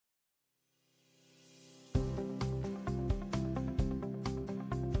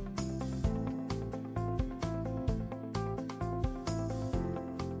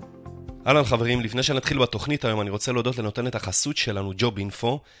אהלן חברים, לפני שנתחיל בתוכנית היום אני רוצה להודות לנותנת החסות שלנו ג'וב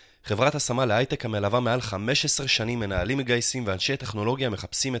אינפו, חברת השמה להייטק המלווה מעל 15 שנים מנהלים מגייסים ואנשי טכנולוגיה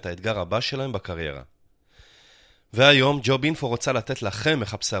מחפשים את האתגר הבא שלהם בקריירה. והיום ג'וב אינפו רוצה לתת לכם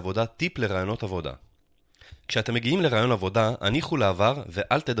מחפשי עבודה טיפ לרעיונות עבודה. כשאתם מגיעים לרעיון עבודה, הניחו לעבר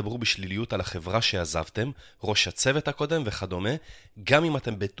ואל תדברו בשליליות על החברה שעזבתם, ראש הצוות הקודם וכדומה, גם אם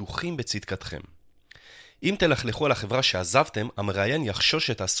אתם בטוחים בצדקתכם. אם תלכלכו על החברה שעזבתם, המראיין יחשוש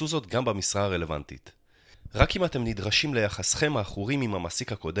שתעשו זאת גם במשרה הרלוונטית. רק אם אתם נדרשים ליחסכם האחורים עם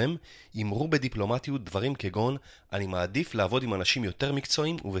המעסיק הקודם, אמרו בדיפלומטיות דברים כגון, אני מעדיף לעבוד עם אנשים יותר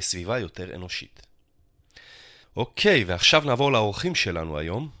מקצועיים ובסביבה יותר אנושית. אוקיי, ועכשיו נעבור לאורחים שלנו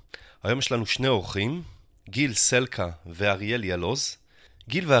היום. היום יש לנו שני אורחים, גיל, זלקה ואריאל ילוז.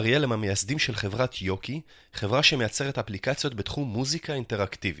 גיל ואריאל הם המייסדים של חברת יוקי, חברה שמייצרת אפליקציות בתחום מוזיקה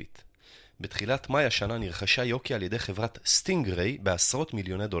אינטראקטיבית. בתחילת מאי השנה נרכשה יוקי על ידי חברת סטינגריי בעשרות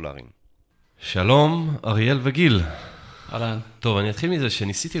מיליוני דולרים. שלום, אריאל וגיל. אהלן. טוב, אני אתחיל מזה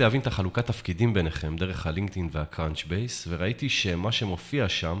שניסיתי להבין את החלוקת תפקידים ביניכם דרך הלינקדאין והקראנץ' בייס, וראיתי שמה שמופיע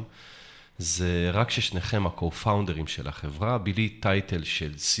שם זה רק ששניכם הקו-פאונדרים של החברה, בלי טייטל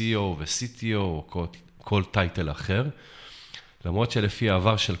של CEO ו-CTO או כל טייטל אחר. למרות שלפי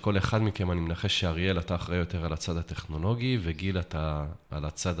העבר של כל אחד מכם, אני מנחש שאריאל אתה אחראי יותר על הצד הטכנולוגי, וגיל אתה על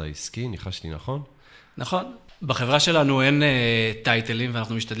הצד העסקי, ניחשתי נכון? נכון. בחברה שלנו אין טייטלים,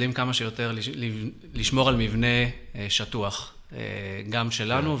 ואנחנו משתדלים כמה שיותר לשמור על מבנה שטוח, גם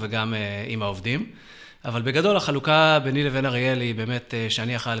שלנו וגם עם העובדים. אבל בגדול החלוקה ביני לבין אריאל היא באמת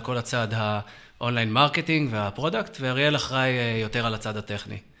שאני אחראי על כל הצד האונליין מרקטינג והפרודקט, ואריאל אחראי יותר על הצד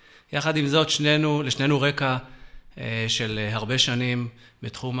הטכני. יחד עם זאת, לשנינו רקע של הרבה שנים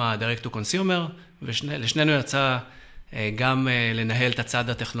בתחום ה-direct to consumer, ולשנינו יצא גם לנהל את הצד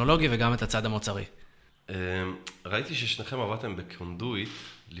הטכנולוגי וגם את הצד המוצרי. ראיתי ששניכם עבדתם ב-ConduIt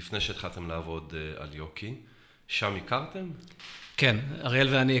לפני שהתחלתם לעבוד על יוקי. שם הכרתם? כן, אריאל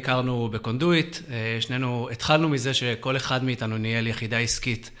ואני הכרנו ב-ConduIt. שנינו התחלנו מזה שכל אחד מאיתנו ניהל יחידה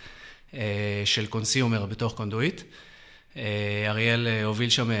עסקית של consumer בתוך ConduIt. אריאל הוביל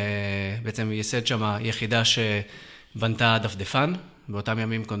שם, בעצם ייסד שם יחידה שבנתה דפדפן. באותם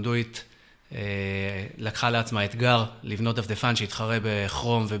ימים ConduIt לקחה לעצמה אתגר לבנות דפדפן שיתחרה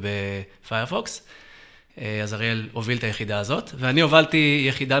בכרום ובפיירפוקס. אז אריאל הוביל את היחידה הזאת, ואני הובלתי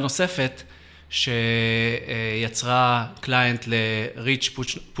יחידה נוספת שיצרה קליינט ל-Reach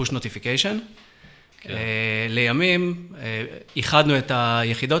Push Notification. לימים איחדנו את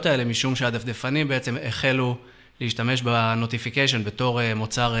היחידות האלה משום שהדפדפנים בעצם החלו להשתמש בנוטיפיקיישן בתור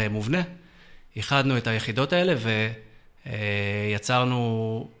מוצר מובנה. איחדנו את היחידות האלה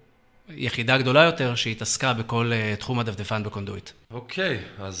ויצרנו יחידה גדולה יותר שהתעסקה בכל תחום הדפדפן ב-ConduIt. אוקיי,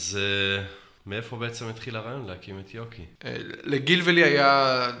 אז מאיפה בעצם התחיל הרעיון להקים את יוקי? לגיל ולי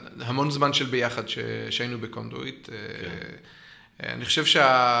היה המון זמן של ביחד שהיינו ב-ConduIt. אני חושב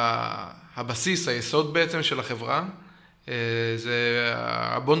שהבסיס, היסוד בעצם של החברה, זה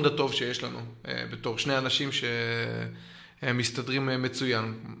הבונד הטוב שיש לנו, בתור שני אנשים שמסתדרים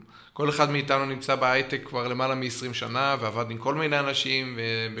מצוין. כל אחד מאיתנו נמצא בהייטק כבר למעלה מ-20 שנה, ועבד עם כל מיני אנשים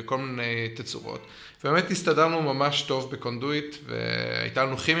בכל מיני תצורות. ובאמת הסתדרנו ממש טוב ב-ConduIt, והייתה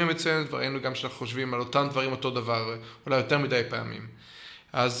לנו כימיה מצוינת, וראינו גם שאנחנו חושבים על אותם דברים אותו דבר, אולי יותר מדי פעמים.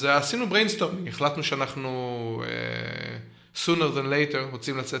 אז עשינו brainstorming, החלטנו שאנחנו sooner than later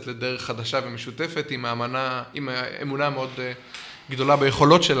רוצים לצאת לדרך חדשה ומשותפת עם אמונה מאוד גדולה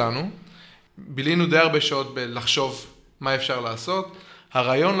ביכולות שלנו. בילינו די הרבה שעות בלחשוב מה אפשר לעשות.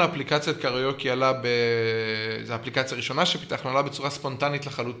 הרעיון לאפליקציית קריוקי עלה, זו האפליקציה הראשונה שפיתחנו, עלה בצורה ספונטנית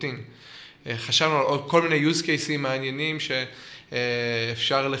לחלוטין. חשבנו על עוד כל מיני use cases מעניינים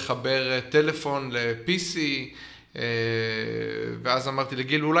שאפשר לחבר טלפון ל-PC, ואז אמרתי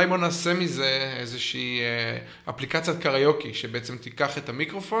לגיל, אולי בוא נעשה מזה איזושהי אפליקציית קריוקי, שבעצם תיקח את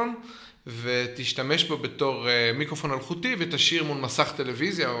המיקרופון ותשתמש בו בתור מיקרופון אלחוטי ותשאיר מול מסך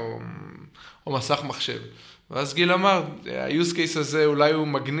טלוויזיה או מסך מחשב. ואז גיל אמר, ה-use case הזה אולי הוא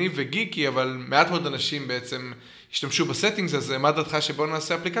מגניב וגיקי, אבל מעט מאוד אנשים בעצם השתמשו בסטינגס הזה, מה דעתך שבוא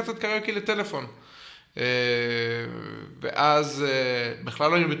נעשה אפליקציית קריוקי לטלפון? ואז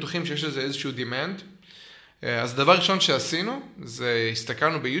בכלל לא היינו בטוחים שיש לזה איזשהו demand. אז דבר ראשון שעשינו, זה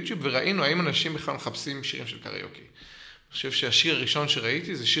הסתכלנו ביוטיוב וראינו האם אנשים בכלל מחפשים שירים של קריוקי. אני חושב שהשיר הראשון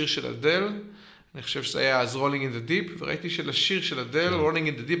שראיתי זה שיר של אדל, אני חושב שזה היה אז Rolling in the Deep, וראיתי שלשיר של אדל, Rolling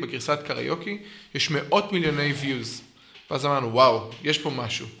in the Deep בגרסת קריוקי, יש מאות מיליוני views. ואז אמרנו, וואו, יש פה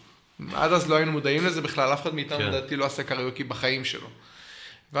משהו. עד אז לא היינו מודעים לזה בכלל, אף אחד מאיתנו לדעתי לא עשה קריוקי בחיים שלו.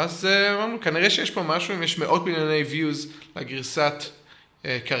 ואז אמרנו, כנראה שיש פה משהו, אם יש מאות מיליוני views לגרסת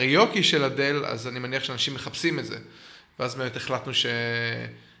קריוקי של אדל, אז אני מניח שאנשים מחפשים את זה. ואז באמת החלטנו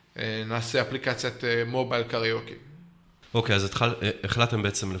נעשה אפליקציית מובייל קריוקי. אוקיי, אז החלטתם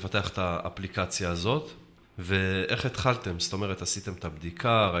בעצם לפתח את האפליקציה הזאת, ואיך התחלתם? זאת אומרת, עשיתם את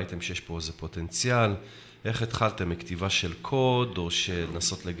הבדיקה, ראיתם שיש פה איזה פוטנציאל, איך התחלתם? מכתיבה של קוד, או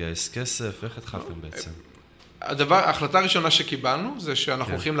לנסות לגייס כסף? איך התחלתם בעצם? ההחלטה הראשונה שקיבלנו, זה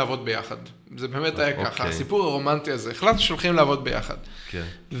שאנחנו הולכים לעבוד ביחד. זה באמת היה ככה, הסיפור הרומנטי הזה. החלטנו שהולכים לעבוד ביחד.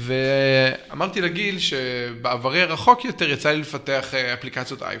 ואמרתי לגיל שבעברי הרחוק יותר יצא לי לפתח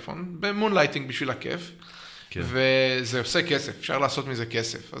אפליקציות אייפון, במונלייטינג בשביל הכיף, וזה עושה כסף, אפשר לעשות מזה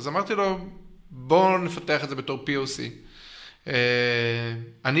כסף. אז אמרתי לו, בואו נפתח את זה בתור POC.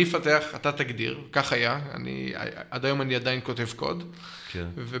 אני אפתח, אתה תגדיר, כך היה, עד היום אני עדיין כותב קוד,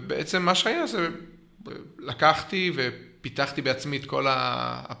 ובעצם מה שהיה זה, לקחתי ופיתחתי בעצמי את כל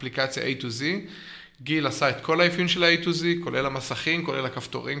האפליקציה A to Z, גיל עשה את כל האפיון של ה-A to Z, כולל המסכים, כולל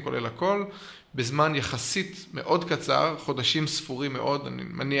הכפתורים, כולל הכל, בזמן יחסית מאוד קצר, חודשים ספורים מאוד, אני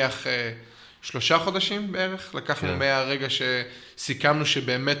מניח 3 חודשים בערך, לקחנו מהרגע שסיכמנו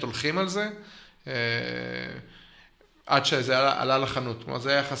שבאמת הולכים על זה, עד שזה עלה לחנות. כלומר, זה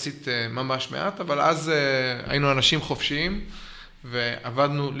היה יחסית ממש מעט, אבל אז היינו אנשים חופשיים,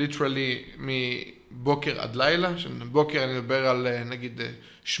 ועבדנו ליטרלי מבוקר עד לילה, שבוקר אני מדבר על נגיד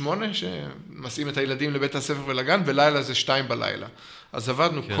 8, שמסיעים את הילדים לבית הספר ולגן, ולילה זה 2 בלילה. אז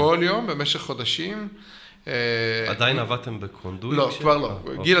עבדנו כל יום במשך חודשים. עדיין עבדתם בקונדויט? לא, כבר לא.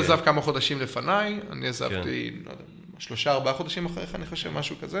 גיל עזב כמה חודשים לפניי, אני עזבתי 3-4 חודשים אחריך, אני חושב,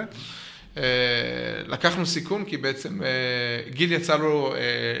 משהו כזה. לקחנו סיכון, כי בעצם גיל יצא לו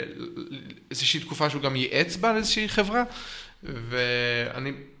איזושהי תקופה שהוא גם ייעץ בה לאיזושהי חברה,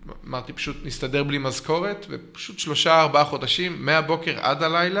 ואני אמרתי פשוט נסתדר בלי מזכורת, ופשוט 3-4 חודשים, מהבוקר עד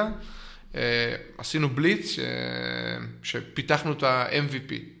הלילה, עשינו בליץ שפיתחנו את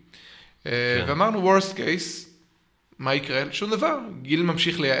ה-MVP. ואמרנו worst case, מה יקרה? שום דבר, גיל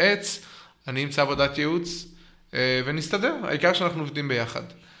ממשיך לייעץ, אני אמצא עבודת ייעוץ, ונסתדר, העיקר שאנחנו עובדים ביחד.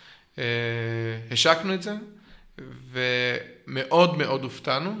 השקנו את זה, ומאוד מאוד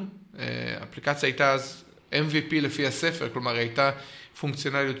הופתענו. האפליקציה הייתה אז MVP לפי הספר, כלומר הייתה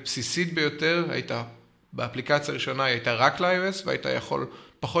פונקציונליות בסיסית ביותר, הייתה באפליקציה הראשונה היא הייתה רק ל-iOS, והייתה יכול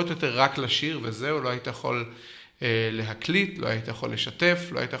פחות או יותר רק לשיר וזהו, לא היית יכול להקליט, לא היית יכול לשתף,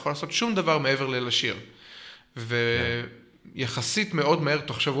 לא היית יכול לעשות שום דבר מעבר ללשיר. ויחסית מאוד מהר,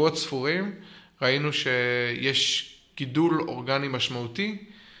 תוך שבועות ספורים, ראינו שיש גידול אורגני משמעותי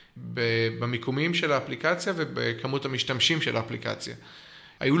במיקומים של האפליקציה ובכמות המשתמשים של האפליקציה.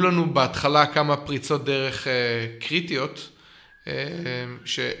 היו לנו בהתחלה כמה פריצות דרך קריטיות,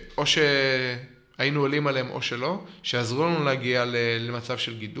 או שהיינו עולים עליהם או שלא, שעזרו לנו להגיע למצב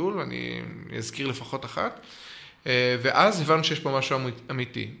של גידול, אני אזכיר לפחות אחת, ואז הבנו שיש פה משהו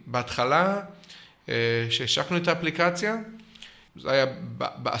אמיתי. בהתחלה, שהשקנו את האפליקציה, זה היה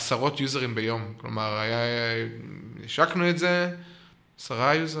בעשרות יוזרים ביום, כלומר, השקנו את זה,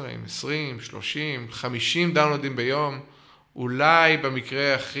 10 יוזרים, 20, 30, 50 דאונלודים ביום, אולי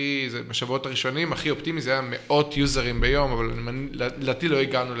במקרה בשבועות הראשונים, הכי אופטימי, זה היה 100 יוזרים ביום, אבל לדעתי לא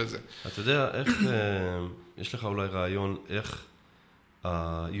הגענו לזה. אתה יודע, יש לך אולי רעיון, איך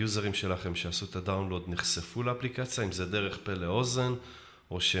היוזרים שלכם שעשו את הדאונלוד נחשפו לאפליקציה, אם זה דרך פה לאוזן,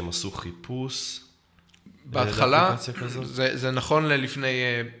 או שהם עשו חיפוש? בהתחלה, זה נכון לפני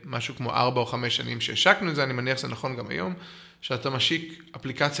משהו כמו 4 או 5 שנים שהשקנו את זה, אני מניח שזה נכון גם היום, שאתה משיק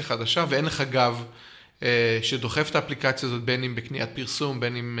אפליקציה חדשה, ואין לך גב שדוחף את האפליקציה הזאת, בין אם בקניית פרסום,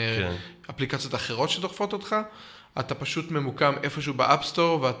 בין אם אפליקציות אחרות שדוחפות אותך, אתה פשוט ממוקם איפשהו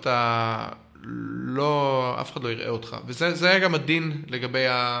באפסטור, ואתה אף אחד לא יראה אותך. וזה היה גם הדין לגבי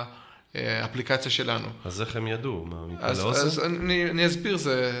האפליקציה שלנו. אז איך הם ידעו? אז אני אסביר,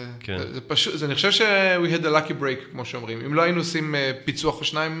 זה פשוט, אני חושב we had a lucky break, כמו שאומרים. אם לא היינו עושים פיצוח או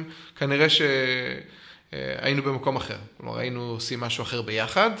 2, כנראה היינו במקום אחר. כלומר, היינו עושים משהו אחר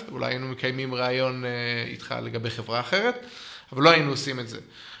ביחד, אולי היינו מקיימים רעיון איתך לגבי חברה אחרת, אבל לא היינו עושים את זה.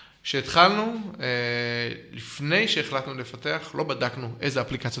 כשהתחלנו, לפני שהחלטנו לפתח, לא בדקנו איזה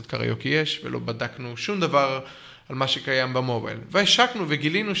אפליקציות קריוקי יש, ולא בדקנו שום דבר על מה שקיים במובייל. והשקנו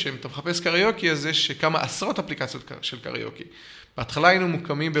וגילינו שאם אתה מחפש קריוקי, אז יש כמה עשרות אפליקציות של קריוקי. בהתחלה היינו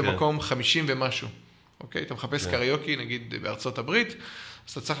מוקמים במקום 50 ומשהו. אוקיי? אתה מחפש קריוקי, נגיד בארצות הברית,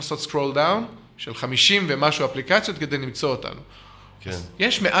 אז אתה צריך לעשות סקרול דאון של 50 ומשהו אפליקציות כדי למצוא אותנו.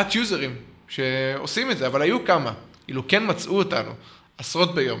 יש מעט יוזרים שעושים את זה, אבל היו כמה. אילו כן מצאו אותנו,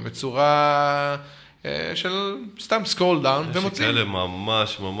 עשרות ביום, בצורה של סתם סקרול דאון ומוצאים. שכאלה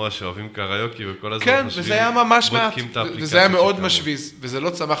ממש ממש אוהבים קריוקי וכל הזמן כן, וזה היה ממש מעט, וזה היה מאוד משוויז, וזה לא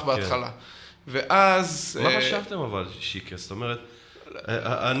צמח בהתחלה. ואז... מה חשבתם אבל, שיקה? זאת אומרת,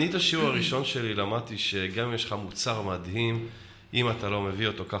 אני את השיעור הראשון שלי למדתי שגם אם יש לך מוצר מדהים, אם אתה לא מביא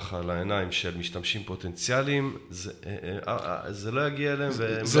אותו ככה לעיניים של משתמשים פוטנציאליים, זה לא יגיע אליהם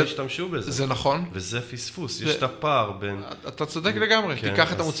והם לא ישתמשו בזה. זה נכון. וזה פספוס, יש את הפער בין... אתה צודק לגמרי,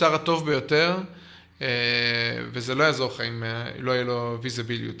 תיקח את המוצר הטוב ביותר, וזה לא יעזור לך אם לא יהיה לו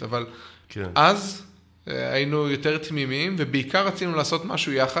ויזיביליות, אבל אז היינו יותר תמימים, ובעיקר רצינו לעשות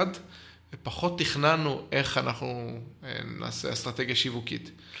משהו יחד, ופחות תכננו איך אנחנו נעשה אסטרטגיה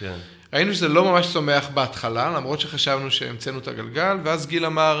שיווקית. כן. ראינו שזה לא ממש צומח בהתחלה, למרות שחשבנו שהמצאנו את הגלגל, ואז גיל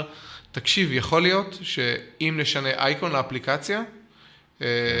אמר, תקשיב, יכול להיות שאם נשנה אייקון לאפליקציה,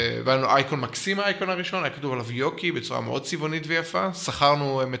 והיינו אייקון מקסים האייקון הראשון, היה כתוב עליו יוקי בצורה מאוד צבעונית ויפה,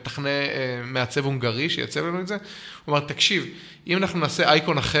 שכרנו מתכנה מעצב הונגרי שיצב לנו את זה, הוא אמר, תקשיב, אם אנחנו נעשה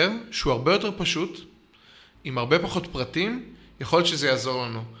אייקון אחר, שהוא הרבה יותר פשוט, עם הרבה פחות פרטים, יכול להיות שזה יעזור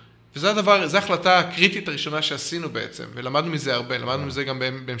לנו. וזה הדבר, זו ההחלטה הקריטית הראשונה שעשינו בעצם, ולמדנו מזה הרבה, למדנו מזה גם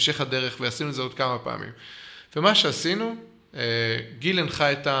בהמשך הדרך, ועשינו את זה עוד כמה פעמים. ומה שעשינו, גיל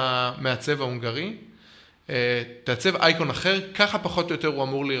הנחה את המעצב ההונגרי, תעצב אייקון אחר, ככה פחות או יותר הוא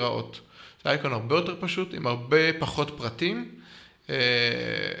אמור להיראות. זה אייקון הרבה יותר פשוט, עם הרבה פחות פרטים,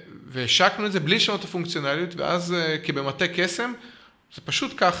 והשקנו את זה בלי לשנות את הפונקציונליות, ואז כבמטה קסם, זה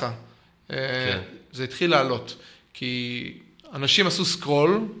פשוט ככה. זה התחיל לעלות, כי אנשים עשו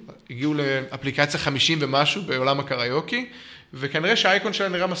סקרול, הגיעו לאפליקציה 50 ומשהו בעולם הקריוקי, וכנראה שהאייקון שלה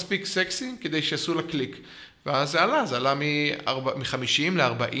נראה מספיק סקסי כדי שיעשו לה קליק. ואז זה עלה מ-50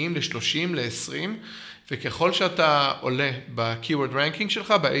 ל-40, ל-30, ל-20, וככל שאתה עולה ב-keyword ranking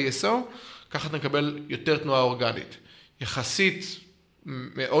שלך, ב-ASO, ככה אתה מקבל יותר תנועה אורגנית. יחסית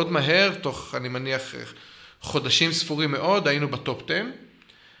מאוד מהר, תוך, אני מניח, חודשים ספורים מאוד, היינו בטופ 10,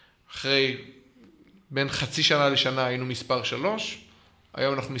 אחרי בין חצי שנה לשנה היינו מספר 3,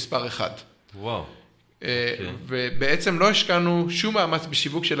 היום אנחנו מספר 1. וואו. ובעצם לא השקענו שום מאמץ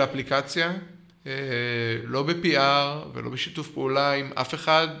בשיווק של האפליקציה, לא ב-PR ולא בשיתוף פעולה עם אף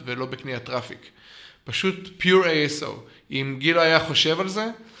אחד ולא בקניית טראפיק. פשוט pure ASO. אם גיל היה חושב על זה,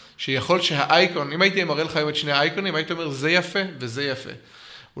 שיכול שהאייקון, אם הייתי מראה לך היום את שני האייקונים, הייתי אומר זה יפה וזה יפה.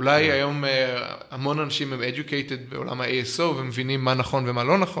 אולי היום המון אנשים הם educated בעולם ה-ASO ומבינים מה נכון ומה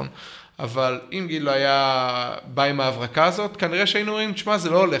לא נכון, אבל אם גיל לא היה בא עם ההברקה הזאת, כנראה שהיינו רואים, תשמע, זה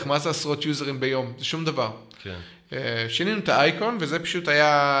לא הולך, מה זה עשרות יוזרים ביום? זה שום דבר. כן. שינינו את האייקון, וזה פשוט היה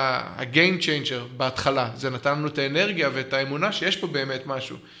ה-game changer בהתחלה. זה נתן לנו את האנרגיה ואת האמונה שיש פה באמת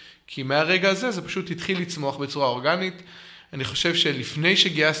משהו. כי מהרגע הזה זה פשוט התחיל לצמוח בצורה אורגנית. אני חושב שלפני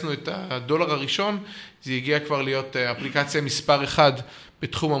שגייסנו את הדולר הראשון, זה הגיע כבר להיות אפליקציה מספר 1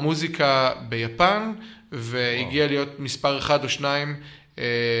 בתחום המוזיקה ביפן, והגיע להיות מספר 1 או 2, אני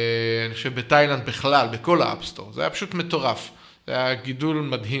חושב בתאילנד בכלל, בכל האפסטור. זה היה פשוט מטורף. זה היה גידול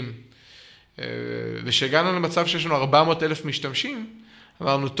מדהים. ושהגענו למצב שיש לנו 400,000 משתמשים,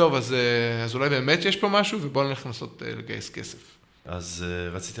 אמרנו, טוב, אז אולי באמת יש פה משהו, ובואו נלך לנסות לגייס כסף. אז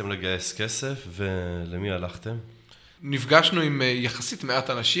רציתם לגייס כסף, ולמי הלכתם? נפגשנו עם יחסית מעט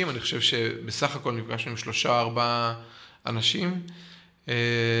אנשים, אני חושב שבסך הכל נפגשנו עם 3-4 אנשים.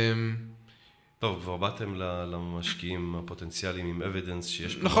 טוב, כבר באתם למשקיעים הפוטנציאליים עם evidence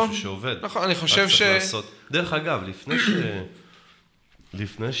שיש פה נכון, משהו שעובד. נכון, אני חושב דרך אגב,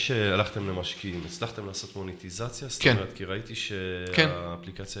 לפני שהלכתם למשקיעים, הצלחתם לעשות מוניטיזציה? זאת אומרת, כי ראיתי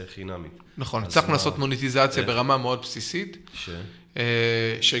שהאפליקציה היא חינמית. נכון, הצלחנו לעשות מוניטיזציה ברמה מאוד בסיסית.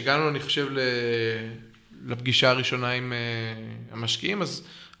 שהגענו, אני חושב, לפגישה הראשונה עם המשקיעים, אז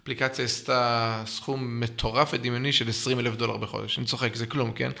האפליקציה עשתה סכום מטורף ודמיוני של $20,000 בחודש. אני צוחק, זה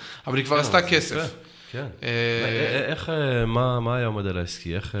כלום, כן? אבל היא כבר עשתה כסף. כן. מה היה המודל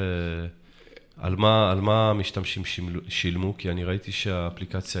העסקי? על מה משתמשים שילמו? כי אני ראיתי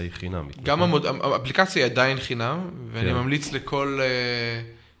שהאפליקציה היא חינמית. גם האפליקציה היא עדיין חינם, ואני ממליץ לכל,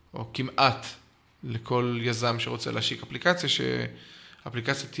 או כמעט לכל יזם שרוצה להשיק אפליקציה,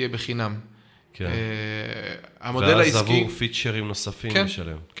 שהאפליקציה תהיה בחינם. כן. המודל העסקי... ואז עבור פיצ'רים נוספים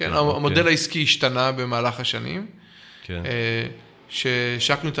לשלם. כן, המודל העסקי השתנה במהלך השנים. כן.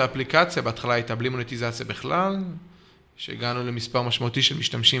 ששקנו את האפליקציה, בהתחלה הייתה בלי מוניטיזציה בכלל, שהגענו למספר משמעותי של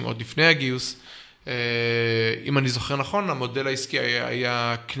משתמשים עוד לפני הגיוס. אם אני זוכר נכון, המודל העסקי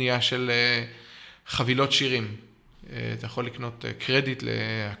היה קנייה של חבילות שירים. אתה יכול לקנות קרדיט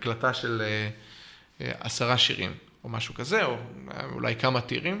להקלטה של 10 שירים, או משהו כזה, או אולי כמה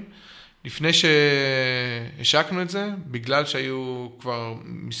טירים. לפני שהשקנו את זה, בגלל שהיו כבר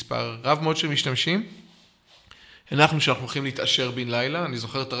מספר רב מאוד של משתמשים, הנחנו שאנחנו הולכים להתעשר בן לילה, אני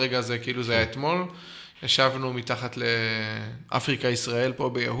זוכר את הרגע הזה כאילו זה היה אתמול, ישבנו מתחת לאפריקה ישראל פה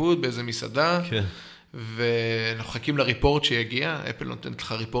ביהוד, באיזה מסעדה, כן. ואנחנו חכים לריפורט שיגיע, אפל נותנת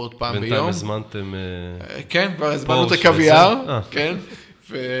לך ריפורט פעם ביום. בינתיים הזמנתם... כן, כבר הזמנו את הקוויאר, כן.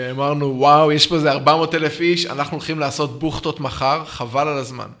 ואמרנו, וואו, יש פה איזה 400,000 איש, אנחנו הולכים לעשות בוכטות מחר, חבל על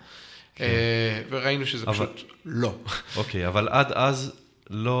הזמן. וראינו שזה פשוט לא. אוקיי, אבל עד אז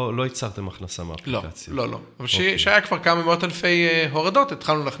לא ייצרתם הכנסה מהאפליקציה. לא. אבל שהיה כבר כמה מאות אלפי הורדות,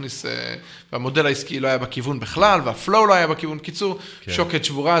 התחלנו להכניס, והמודל העסקי לא היה בכיוון בכלל, והפלואו לא היה בכיוון. קיצור, שוקת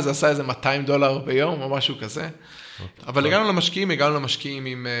שבורה, זה עשה איזה $200 ביום, או משהו כזה. אבל הגענו למשקיעים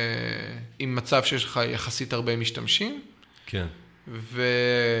עם מצב שיש לך יחסית הרבה משתמשים,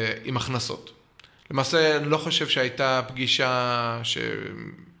 ועם הכנסות. למעשה, לא חושב שהייתה פגישה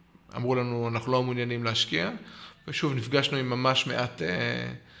שאמרו לנו, אנחנו לא מעוניינים להשקיע, ושוב, נפגשנו עם ממש מעט,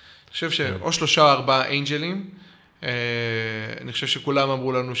 אני חושב שאו 3 או 4 אנג'לים, אני חושב שכולם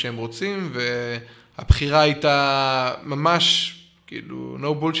אמרו לנו שהם רוצים, והבחירה הייתה ממש, כאילו,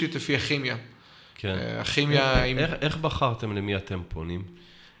 no bullshit לפי הכימיה. כן. הכימיה... איך בחרתם למי אתם פונים?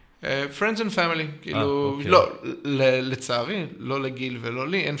 Friends and family, כאילו, לא, לצערי, לא לגיל ולא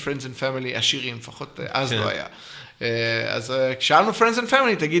לי, אין Friends and family עשירים, לפחות אז לא היה. אז כשאלנו Friends and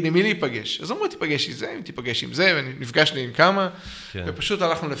Family, תגיד, עם מי להיפגש? אז אמרו, תיפגש עם זה, תיפגש עם זה, ונפגשנו עם כמה, ופשוט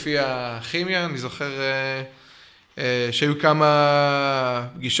הלכנו לפי הכימיה. אני זוכר שהיו כמה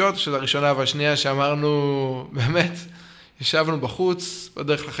פגישות, של הראשונה והשנייה, שאמרנו, באמת, ישבנו בחוץ,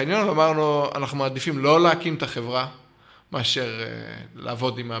 בדרך לחניון, ואמרנו, אנחנו מעדיפים לא להקים את החברה, מאשר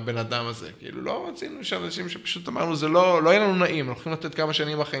לעבוד עם הבן אדם הזה. כאילו, לא רצינו שאנשים שפשוט אמרנו, זה לא יהיה לנו נעים, אנחנו יכולים לתת כמה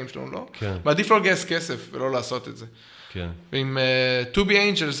שנים בחיים שלנו, לא? כן. מעדיף לא לגייס כסף ולא לעשות את זה. כן. ועם To Be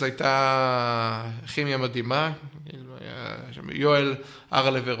Angels הייתה כימיה מדהימה, יואל,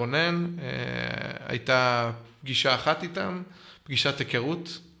 אריאל ורונן, הייתה פגישה אחת איתם, פגישת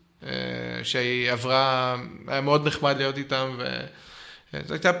היכרות, שהיא עברה, היה מאוד נחמד להיות איתם,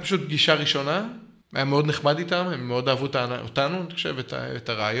 וזו הייתה פשוט פגישה ראשונה, היה מאוד נחמד איתם, הם מאוד אהבו אותנו, אני חושב, את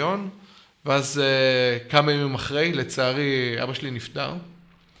הרעיון, ואז כמה ימים אחרי, לצערי, אבא שלי נפטר,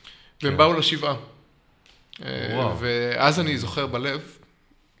 והם באו לשבעה. ואז אני זוכר בלב,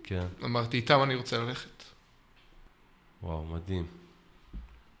 אמרתי, איתם אני רוצה ללכת. וואו, מדהים.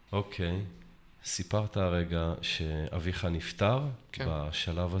 אוקיי. סיפרת הרגע שאביך נפטר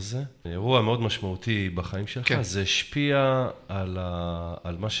בשלב הזה. אירוע מאוד משמעותי בחיים שלך. זה השפיע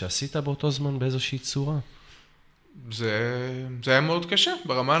על מה שעשית באותו זמן באיזושהי צורה? זה היה מאוד קשה.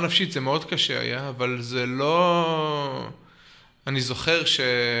 ברמה הנפשית זה מאוד קשה היה, אבל זה לא... אני זוכר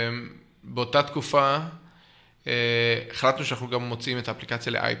שבאותה תקופה החלטנו שאנחנו גם מוצאים את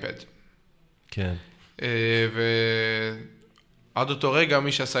האפליקציה לאייפד. כן. עד אותו רגע,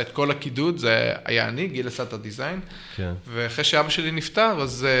 מי שעשה את כל הקידוד, זה היה אני, גיל עשה את הדיזיין, ואחרי שאבא שלי נפטר,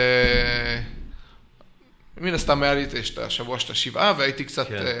 אז מן הסתם היה לי את השבוע של השבעה, והייתי קצת,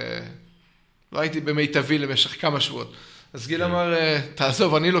 לא הייתי במיטבי למשך כמה שבועות. אז גיל אמר,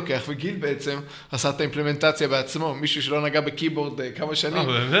 תעזוב, אני לוקח, וגיל בעצם עשה את האימפלמנטציה בעצמו, מישהו שלא נגע בקיבורד כמה שנים.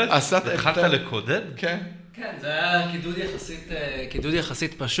 באמת? התחלת לקודד? כן. כן, זה היה קידוד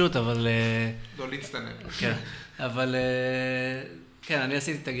יחסית פשוט, אבל... לא להצטנן. כן, אבל... כן, אני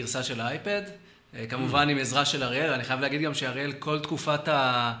עשיתי את הגרסה של האייפד, כמובן עם עזרה של אריאל, אני חייב להגיד גם שאריאל, כל תקופת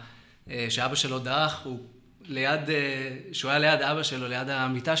שאבא שלו דח, שהוא היה ליד אבא שלו, ליד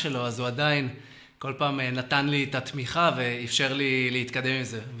המיטה שלו, אז הוא עדיין כל פעם נתן לי את התמיכה ואפשר לי להתקדם עם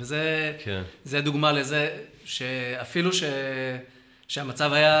זה. וזה דוגמה לזה שאפילו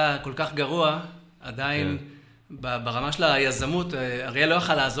שהמצב היה כל כך גרוע, עדיין ברמה של היזמות, אריאל לא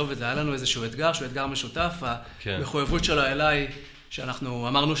יכל לעזוב את זה, היה לנו איזשהו אתגר, שהוא אתגר משותף, המחויבות שלו אליי, שאנחנו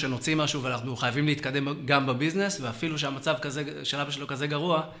אמרנו שנוציא משהו ואנחנו חייבים להתקדם גם בביזנס, ואפילו שהמצב של אבא שלו כזה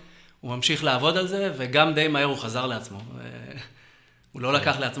גרוע, הוא ממשיך לעבוד על זה, וגם די מהר הוא חזר לעצמו. הוא לא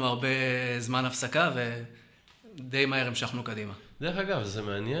לקח לעצמו הרבה זמן הפסקה, ודי מהר המשכנו קדימה. דרך אגב, זה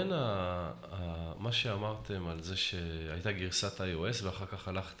מעניין מה שאמרתם על זה שהייתה גרסת iOS, ואחר כך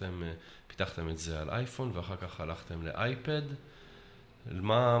פיתחתם את זה על אייפון, ואחר כך הלכתם לאייפד.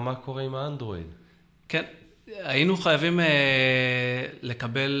 מה קורה עם האנדרואיד? כן, היינו חייבים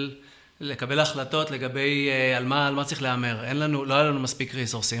לקבל החלטות לגבי על מה צריך לאמר. לא היה לנו מספיק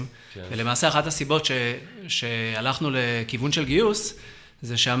ריסורסים. ולמעשה אחת הסיבות שהלכנו לכיוון של גיוס,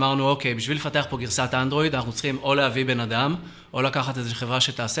 זה שאמרנו, אוקיי, בשביל לפתח פה גרסת אנדרואיד, אנחנו צריכים או להביא בן אדם, או לקחת איזו חברה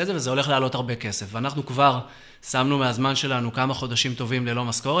שתעשה את זה, וזה הולך לעלות הרבה כסף. ואנחנו כבר שמנו מהזמן שלנו כמה חודשים טובים ללא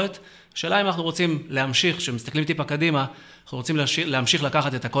משכורת. השאלה אם אנחנו רוצים להמשיך, כשמסתכלים טיפה קדימה, אנחנו רוצים להמשיך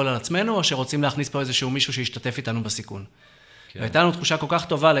לקחת את הכל על עצמנו, או שרוצים להכניס פה איזשהו מישהו שישתתף איתנו בסיכון. והייתה לנו תחושה כל כך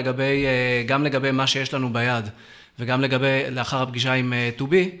טובה גם לגבי מה שיש לנו ביד, וגם לאחר הפגישה עם To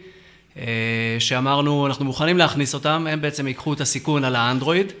Be, שאמרנו, אנחנו מוכנים להכניס אותם, הם בעצם ייקחו את הסיכון על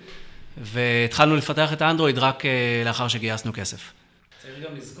האנדרואיד, והתחלנו לפתח את האנדרואיד רק לאחר שגייסנו כסף. צריך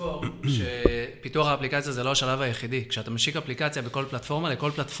גם לזכור שפיתוח האפליקציה זה לא השלב היחידי. כשאתה משיק אפליקציה בכל פלטפורמה,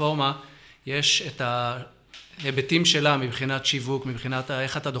 לכל פלטפורמה יש את ההיבטים שלה מבחינת שיווק, מבחינת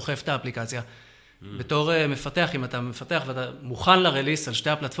איך אתה דוחף את האפליקציה. בתור מפתח, אם אתה מפתח ואתה מוכן לרליס על שתי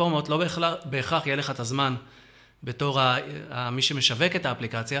הפלטפורמות, לא בהכרח יהיה לך את הזמן בתור מי שמשווק את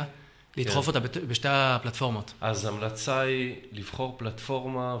האפליקציה, לדחוף אותה בשתי הפלטפורמות. אז המלצה היא לבחור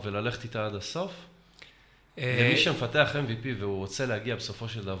פלטפורמה וללכת איתה עד הסוף? למי שמפתח MVP והוא רוצה להגיע בסופו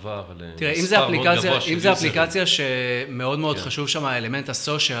של דבר למספר מאוד גבוה של יוזרים. אם זה אפליקציה שמאוד מאוד חשוב שם האלמנט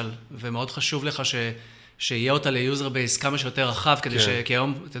הסושיאל, ומאוד חשוב לך שיהיה אותה ליוזר בייס כמה שיותר רחב, כדי כי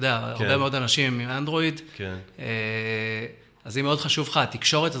היום, אתה יודע, הרבה מאוד אנשים עם אנדרואיד, אז אם מאוד חשוב לך,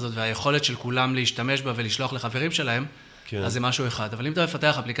 התקשורת הזאת והיכולת של כולם להשתמש בה ולשלוח לחברים שלהם, אז זה משהו אחד. אבל אם אתה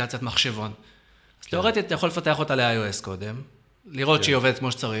מפתח אפליקציית מחשבון, אז תיאורטית אתה יכול לפתח אותה ל-iOS קודם, לראות שהיא עובדת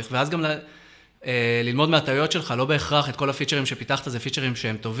כמו שצריך, ואז גם ללמוד מהטעויות שלך, לא בהכרח את כל הפיצ'רים שפיתחת, זה פיצ'רים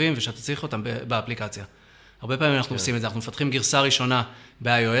שהם טובים ושאתה צריך אותם באפליקציה. הרבה פעמים אנחנו עושים את זה, אנחנו מפתחים גרסה ראשונה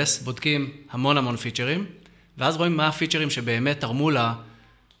ב-iOS, בודקים המון פיצ'רים, ואז רואים מה הפיצ'רים שבאמת תרמו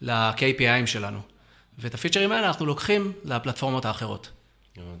ל-KPI'ים שלנו. ואת הפיצ'רים האלה אנחנו לוקחים לפלטפורמות האחרות.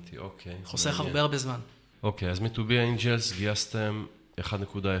 אוקיי. חוסך הרבה זמן. אוקיי, אז מ-To Be Angels גייסתם $1.1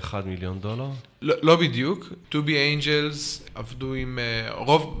 מיליון? לא בדיוק. To Be Angels עבדו עם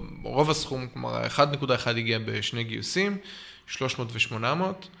רוב הסכום, כלומר 1.1 הגיע בשני גיוסים, 300 ו-800.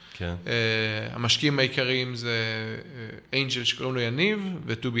 כן. המשקיעים העיקריים זה אנג'ל שקוראים לו יניב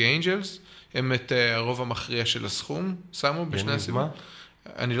ו-To Be Angels. הם את הרוב המכריע של הסכום שמו בשני הסיבות.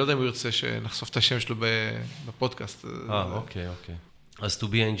 אני לא יודע אם הוא ירצה שנחשוף את השם שלו בפודקאסט. אוקיי. אז To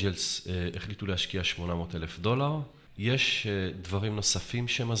Be Angels החליטו להשקיע $800,000. יש דברים נוספים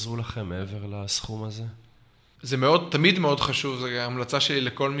שהם עזרו לכם מעבר לסכום הזה? זה תמיד מאוד חשוב, זו ההמלצה שלי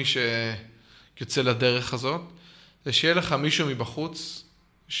לכל מי שיוצא לדרך הזאת, זה שיהיה לך מישהו מבחוץ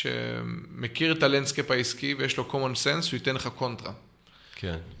שמכיר את הלנדסקייפ העסקי ויש לו common sense, הוא ייתן לך קונטרה.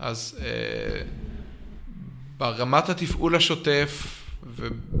 כן. אז ברמת התפעול השוטף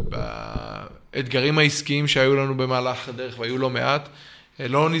ובאתגרים העסקיים שהיו לנו במהלך הדרך והיו לא מעט,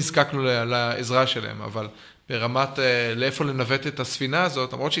 לא נזקקנו לעזרה שלהם, אבל ברמת לאיפה לנווט את הספינה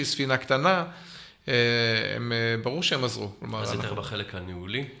הזאת, למרות שהיא ספינה קטנה, ברור שהם עזרו. אז יותר בחלק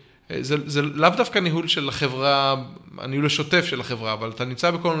הניהולי? זה לאו דווקא ניהול של החברה, הניהול השוטף של החברה, אבל אתה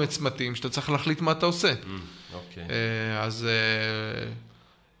נמצא בכל מיני צמתים שאתה צריך להחליט מה אתה עושה. אוקיי.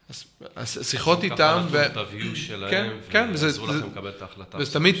 אז שיחות איתם, תביאו שלהם, ועזרו לכם לקבל את ההחלטה.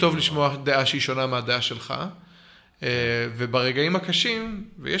 וזה תמיד טוב לשמוע דעה שהיא שונה מהדעה שלך, וברגעים הקשים,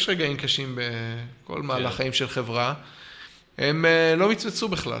 ויש רגעים קשים בכל מהלך חיים של חברה, הם לא מצמצו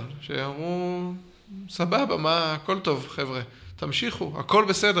בכלל, שאמרו, סבבה, מה, הכל טוב, חבר'ה, תמשיכו, הכל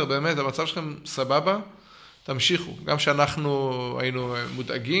בסדר, באמת, המצב שלכם סבבה, תמשיכו. גם שאנחנו היינו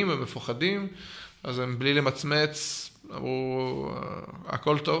מודאגים ומפוחדים, אז הם בלי למצמץ, אמרו,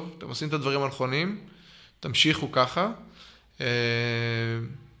 הכל טוב, אתם עושים את הדברים הנכונים, תמשיכו ככה,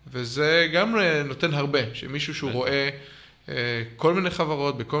 וזה גם נותן הרבה, שמישהו שהוא רואה כל מיני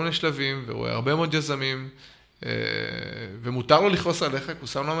חברות בכל מיני שלבים, ורואה הרבה מאוד יזמים, ומותר לו לכעוס עליך, כי הוא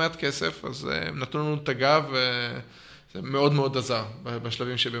שם לו מעט כסף, אז הם נתנו לנו את הגב, וזה מאוד מאוד עזר,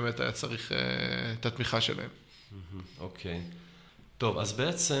 בשלבים שבאמת היה צריך את התמיכה שלהם. אוקיי. טוב, אז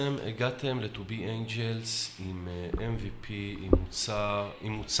בעצם הגעתם ל-To Be Angels עם MVP,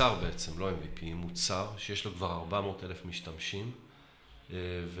 עם מוצר בעצם, לא MVP, עם מוצר שיש לו כבר 400,000 משתמשים,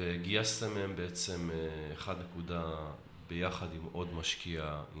 וגייסתם מהם בעצם ביחד עם עוד משקיע,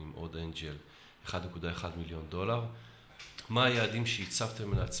 עם עוד אנג'ל, $1.1 מיליון. מה היעדים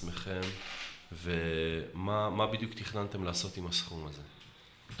שהצבתם לעצמכם, ומה בדיוק תכננתם לעשות עם הסכום הזה?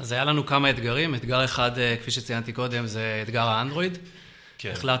 אז היה לנו כמה אתגרים. אתגר אחד, כפי שציינתי קודם, זה אתגר האנדרואיד.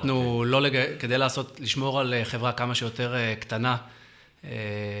 כן, החלטנו כדי לשמור על חברה כמה שיותר קטנה,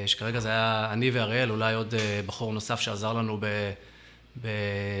 שכרגע זה היה אני ואריאל, אולי עוד בחור נוסף שעזר לנו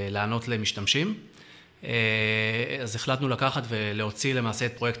לענות למשתמשים. אז החלטנו לקחת ולהוציא למעשה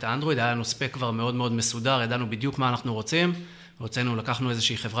את פרויקט האנדרואיד. היה לנו ספק כבר מאוד מאוד מסודר, ידענו בדיוק מה אנחנו רוצים. לקחנו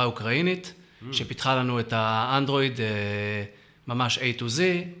איזושהי חברה אוקראינית, שפיתחה לנו את האנדרואיד ממש A to Z,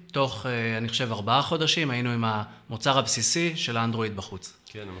 תוך, אני חושב, 4 חודשים, היינו עם המוצר הבסיסי של האנדרואיד בחוץ.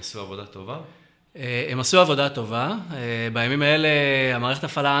 כן, הם עשו עבודה טובה? הם עשו עבודה טובה. בימים האלה, המערכת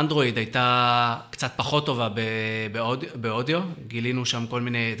הפעלה אנדרואיד הייתה קצת פחות טובה באודיו. גילינו שם כל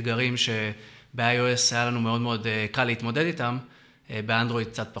מיני אתגרים שב-iOS היה לנו מאוד מאוד קל להתמודד איתם, באנדרואיד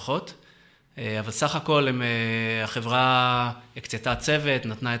קצת פחות. אבל סך הכל החברה הקצתה צוות,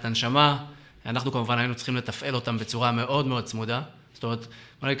 נתנה את הנשמה. אנחנו כמובן היינו צריכים לתפעל אותם בצורה מאוד מאוד צמודה. זאת אומרת,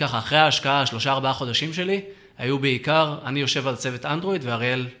 בוא נגיד ככה, אחרי ההשקעה, 3-4 חודשים שלי, היו בעיקר, אני יושב על צוות אנדרואיד,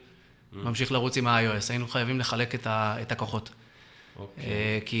 ואריאל ממשיך לרוץ עם ה-iOS. היינו חייבים לחלק את הכוחות.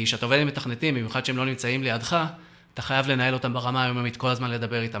 כי כשאתה עובד עם מתכנתים, במיוחד שהם לא נמצאים לידך, אתה חייב לנהל אותם ברמה היומיומית, כל הזמן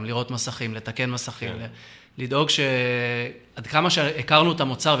לדבר איתם, לראות מסכים, לתקן מסכים, לדאוג שעד כמה שהכרנו את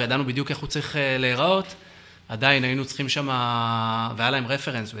המוצר וידענו בדיוק איך הוא צריך להיראות, עדיין היינו צריכים שם, והיה להם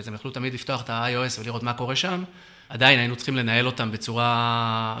רפרנס, בעצם יכלו תמיד לפתוח את ה-iOS ולראות מה קורה שם, עדיין היינו צריכים לנהל אותם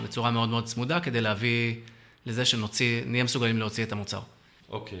בצורה מאוד מאוד צמודה, כדי להביא לזה שנהיה מסוגלים להוציא את המוצר.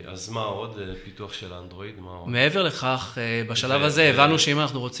 אוקיי, אז מה עוד? פיתוח של אנדרואיד? מעבר לכך, בשלב הזה הבנו שאם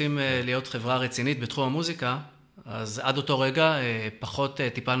אנחנו רוצים להיות חברה רצינית בתחום המוזיקה, אז עד אותו רגע פחות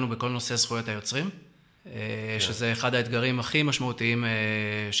טיפלנו בכל נושא זכויות היוצרים, שזה אחד האתגרים הכי משמעותיים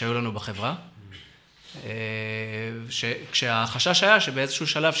שהיו לנו בחברה. כשהחשש היה שבאיזשהו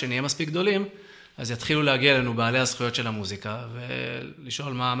שלב שנהיה מספיק גדולים, אז יתחילו להגיע לנו בעלי הזכויות של המוזיקה,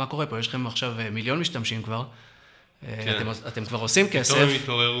 ולשאול מה קורה פה. יש לכם עכשיו מיליון משתמשים כבר, אתם כבר עושים כסף. פתאום הם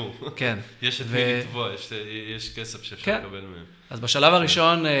התעוררו. כן. יש את מי לתבוע, יש כסף שאפשר לקבל מהם. אז בשלב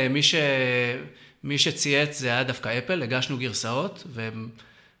הראשון, מי שצייץ זה היה דווקא אפל, הגשנו גרסאות,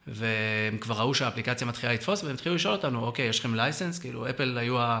 והם כבר ראו שהאפליקציה מתחילה לתפוס, והם התחילו לשאול אותנו, אוקיי, יש לכם לייסנס? כאילו, אפל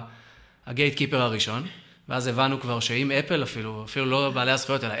היו הגייט קיפר הראשון, ואז הבנו כבר שאם אפל אפילו לא בעלי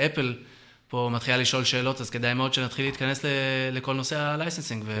הזכויות, אלא אפל פה מתחילה לשאול שאלות, אז כדאי מאוד שנתחיל להתכנס לכל נושא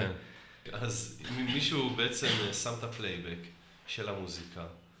הלייסנסינג. אז מישהו בעצם שם את הפלייבק של המוזיקה,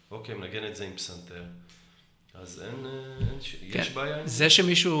 אוקיי, מנגן את זה עם פסנתר, אז יש בעיה? זה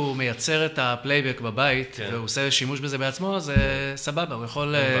שמישהו מייצר את הפלייבק בבית, והוא עושה שימוש בזה בעצמו, זה סבבה, הוא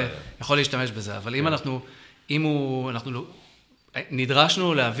יכול להשתמש בזה, אבל אם אנחנו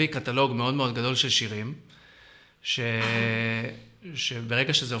נדרשנו להביא קטלוג מאוד מאוד גדול של שירים,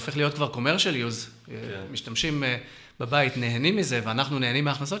 שברגע שזה הופך להיות כבר commercial use, משתמשים בבית נהנים מזה, ואנחנו נהנים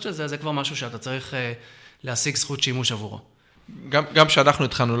מההכנסות של זה, זה כבר משהו שאתה צריך להשיג זכות שימוש עבורו. גם כשאנחנו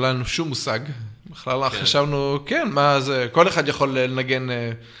התחלנו, לא לנו שום מושג, בכלל חשבנו, כן, מה זה, כל אחד יכול לנגן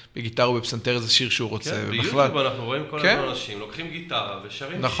בגיטרה או בפסנתר איזה שיר שהוא רוצה. ביוטיוב אנחנו רואים כל הזמן אנשים, לוקחים גיטרה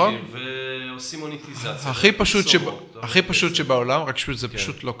ושרים שיר ועושים מוניטיזציה. הכי פשוט שבעולם, רק שזה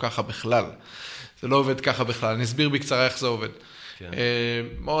פשוט לא ככה בכלל. זה לא עובד ככה בכלל. אני אסביר בקצרה איך זה עובד.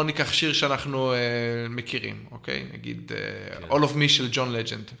 בואו ניקח שיר שאנחנו מכירים, אוקיי? נגיד All of Me של ג'ון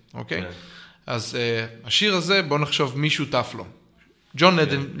לג'נד, אוקיי? אז השיר הזה, בואו נחשוב מי שותף לו. ג'ון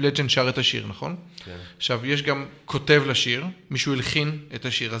לג'נד שר את השיר, נכון? עכשיו, יש גם כותב לשיר, מישהו הלחין את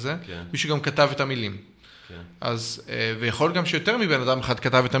השיר הזה, מישהו גם כתב את המילים. אז, ויכול גם שיותר מבן אדם אחד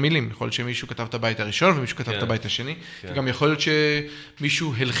כתב את המילים, יכול להיות שמישהו כתב את הבית הראשון ומישהו כתב את הבית השני, וגם יכול להיות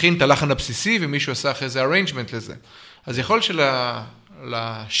שמישהו הלחין את הלחן הבסיסי ומישהו עשה אחרי זה arrangement לזה. אז יכול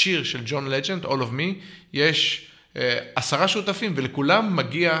שלשיר של ג'ון לג'נד, All of Me, יש 10 שותפים ולכולם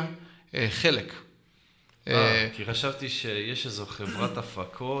מגיע חלק. כי חשבתי שיש איזו חברת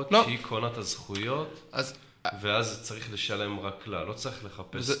הפקות שהיא קונה את הזכויות, ואז צריך לשלם רק לה, לא צריך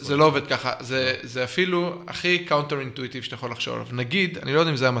לחפש. זה לא עובד ככה, זה אפילו הכי קאונטר אינטואיטיב שאתה יכול לחשוב עליו. נגיד, אני לא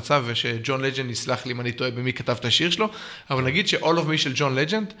יודע אם זה המצב, ושג'ון לג'נד יסלח לי אם אני טועה במי כתב את השיר שלו, אבל נגיד ש-All of Me של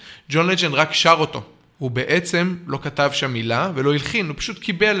ג'ון לג'נד רק שר אותו. הוא בעצם לא כתב שם מילה ולא הלחין, הוא פשוט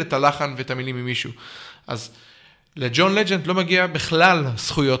קיבל את הלחן ואת המילים ממישהו. אז לג'ון לג'נד לא מגיע בכלל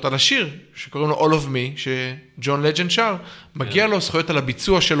זכויות על השיר, שקוראים לו All of Me, שג'ון לג'נד שר, מגיע לו זכויות על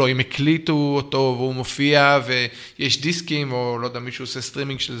הביצוע שלו, אם הקליטו אותו והוא מופיע ויש דיסקים, או לא יודע, מישהו עושה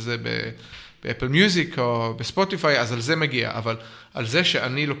סטרימינג של זה באפל מיוזיק או בספוטיפיי, אז על זה מגיע, אבל על זה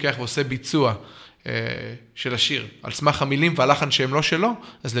שאני לוקח ועושה ביצוע של השיר, על סמך המילים והלחן שהם לא שלו,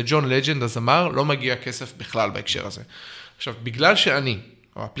 אז לג'ון לג'נד הזמר לא מגיע כסף בכלל בהקשר הזה. עכשיו, בגלל שאני,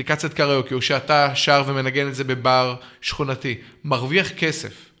 או אפליקציית קריוקי, או שאתה שר ומנגן את זה בבר שכונתי, מרוויח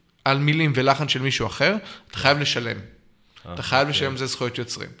כסף על מילים ולחן של מישהו אחר, אתה חייב לשלם. אתה חייב לשלם זה זכויות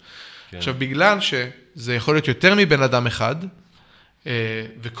יוצרים. עכשיו, בגלל שזה יכול להיות יותר מבן אדם אחד,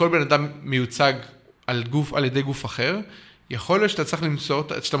 וכל בן אדם מיוצג על ידי גוף אחר, יכול להיות שאתה צריך למצוא,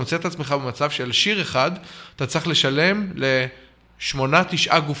 שאתה מוצא את עצמך במצב של שיר אחד, אתה צריך לשלם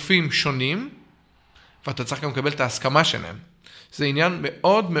ל8-9 גופים שונים, ואתה צריך גם לקבל את ההסכמה שלהם. זה עניין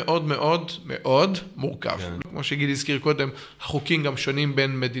מאוד מאוד מאוד מאוד מורכב. כמו שגיל הזכיר קודם, החוקים גם שונים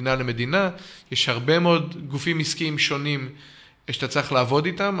בין מדינה למדינה, יש הרבה מאוד גופים עסקיים שונים שאתה צריך לעבוד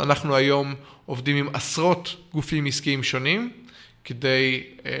איתם, אנחנו היום עובדים עם עשרות גופים עסקיים שונים, כדי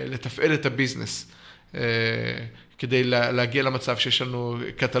לתפעל את הביזנס, כדי להגיע למצב שיש לנו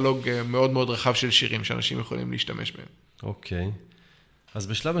קטלוג מאוד מאוד רחב של שירים שאנשים יכולים להשתמש בהם. אוקיי. אז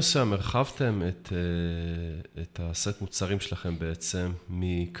בשלב מסוים הרחבתם את הסט מוצרים שלכם בעצם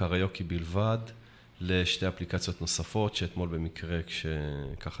מקריוקי בלבד לשתי אפליקציות נוספות, שאתמול במקרה,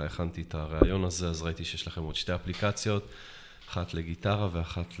 כשככה הכנתי את הרעיון הזה, אז ראיתי שיש לכם עוד שתי אפליקציות, אחת לגיטרה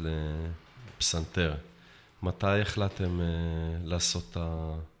ואחת לפסנתר. מתי החלטתם לעשות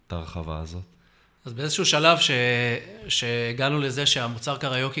את ההרחבה הזאת? אז באיזשהו שלב שהגענו לזה שהמוצר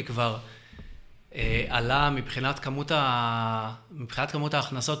קריוקי כבר עלה מבחינת כמות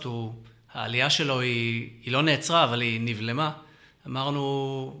ההכנסות, העלייה שלו היא לא נעצרה, אבל היא נבלמה.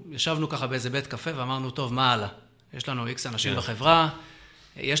 ישבנו ככה באיזה בית קפה ואמרנו, טוב, מה הלאה? יש לנו X אנשים בחברה,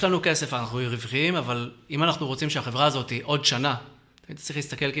 יש לנו כסף, אנחנו רווחיים, אבל אם אנחנו רוצים שהחברה הזאת היא עוד שנה, אתה צריך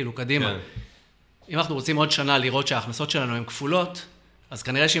להסתכל כאילו קדימה. אם אנחנו רוצים עוד שנה לראות שההכנסות שלנו הן כפולות, אז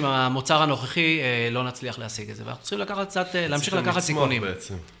כנראה שעם המוצר הנוכחי לא נצליח להשיג את זה. ואנחנו צריכים להמשיך לקחת סיכונים.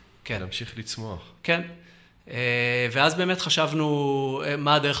 בעצם. כן. להמשיך לצמוח. כן. ואז באמת חשבנו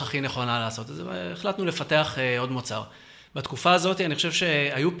מה הדרך הכי נכונה לעשות את זה, והחלטנו לפתח עוד מוצר. בתקופה הזאת אני חושב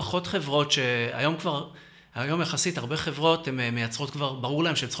שהיו פחות חברות היום יחסית הרבה חברות הן מייצרות כבר, ברור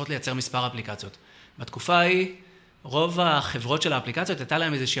להם שהן צריכות לייצר מספר אפליקציות. בתקופה ההיא, רוב החברות של האפליקציות הייתה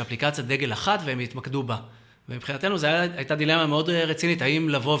להם איזושהי אפליקציה דגל אחת והם התמקדו בה. ומבחינתנו זו הייתה דילמה מאוד רצינית, האם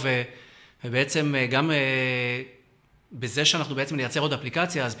לבוא ובעצם גם בזה שאנחנו בעצם נייצר עוד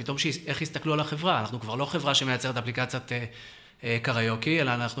אפליקציה, אז פתאום איך יסתכלו על החברה? אנחנו כבר לא חברה שמייצרת אפליקציית קריוקי,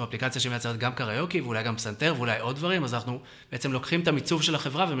 אלא אנחנו אפליקציה שמייצרת גם קריוקי, ואולי גם פסנתר, ואולי עוד דברים, אז אנחנו בעצם לוקחים את המיצוב של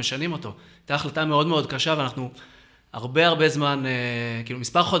החברה ומשנים אותו. הייתה החלטה מאוד מאוד קשה, ואנחנו הרבה זמן, כאילו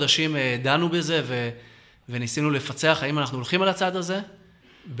מספר חודשים דנו בזה, וניסינו לפצח האם אנחנו הולכים על הצד הזה.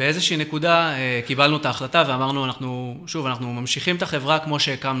 באיזושהי נקודה קיבלנו את ההחלטה ואמרנו, אנחנו ממשיכים את החברה כמו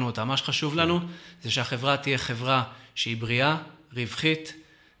שהקמנו אותה. מה שחשוב לנו זה שהחברה תהיה חברה שהיא בריאה, רווחית,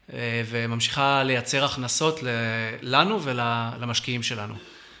 וממשיכה לייצר הכנסות לנו ולמשקיעים שלנו.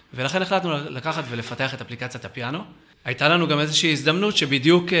 ולכן החלטנו לקחת ולפתח את אפליקציית הפיאנו. הייתה לנו גם איזושהי הזדמנות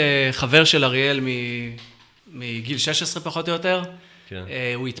שבדיוק חבר של אריאל מגיל 16 פחות או יותר, כן.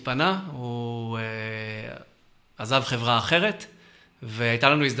 הוא התפנה, הוא עזב חברה אחרת, והייתה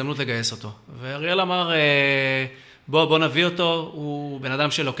לנו הזדמנות לגייס אותו. ואריאל אמר, בוא נביא אותו, הוא בן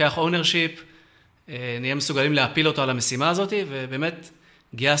אדם שלוקח ownership, נהיה מסוגלים להפיל אותו על המשימה הזאת, ובאמת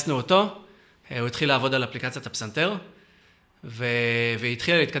גייסנו אותו, הוא התחיל לעבוד על אפליקציית הפסנתר,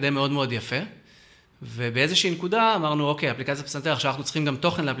 והתחיל להתקדם מאוד מאוד יפה, ובאיזושהי נקודה אמרנו, אוקיי, אפליקציית הפסנתר, עכשיו אנחנו צריכים גם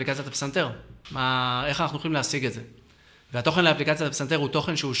תוכן לאפליקציית הפסנתר, איך אנחנו יכולים להשיג את זה? והתוכן לאפליקציית הפסנתר הוא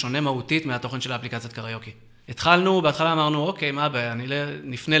תוכן שהוא שונה מהותית מהתוכן של האפליקציית קריוקי. בהתחלה אמרנו, אוקיי, מה הבעיה,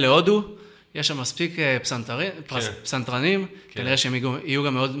 נפנה להודו, יש שם מספיק פסנתרנים, כנראה שהם יהיו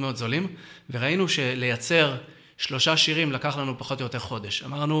גם מאוד מאוד זולים, וראינו שלייצר 3 שירים לקח לנו פחות או יותר חודש.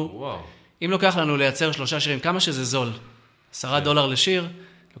 אמרנו, אם לוקח לנו לייצר 3 שירים, כמה שזה זול, $10 לשיר,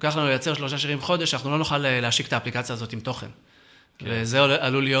 לוקח לנו לייצר 3 שירים חודש, אנחנו לא נוכל להשיק את האפליקציה הזאת עם תוכן. וזה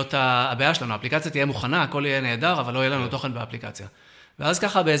עלול להיות הבעיה שלנו. האפליקציה תהיה מוכנה, הכל יהיה נהדר, אבל לא יהיה לנו תוכן באפליקציה. ואז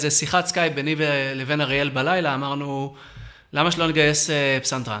ככה באיזה שיחת סקייפ ביני לבין אריאל בלילה, אמרנו, למה שלא נגייס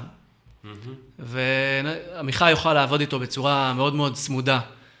פסנתרן? ועמיחי יוכל לעבוד איתו בצורה מאוד מאוד צמודה,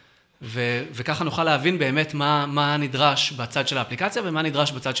 וככה נוכל להבין באמת מה נדרש בצד של האפליקציה, ומה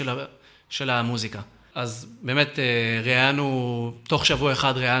נדרש בצד של המוזיקה. אז באמת תוך שבוע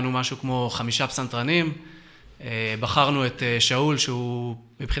אחד ראיינו משהו כמו 5 פסנתרנים, בחרנו את שאול, שהוא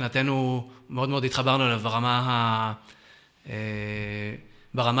מבחינתנו מאוד מאוד התחברנו אליו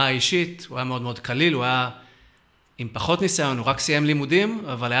ברמה האישית, הוא היה מאוד מאוד קליל, הוא היה עם פחות ניסיון, הוא רק סיים לימודים,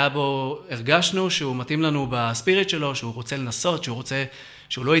 אבל הרגשנו שהוא מתאים לנו בספיריט שלו, שהוא רוצה לנסות,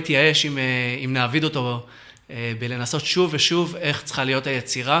 שהוא לא יתייאש אם נעביד אותו בלנסות שוב ושוב איך צריכה להיות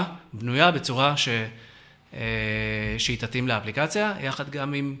היצירה בנויה בצורה שהיא תתאים לאפליקציה, יחד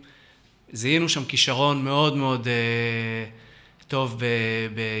גם עם זיהינו שם כישרון מאוד מאוד טוב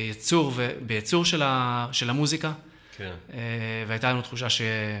בייצור של המוזיקה. כן. והייתה לנו תחושה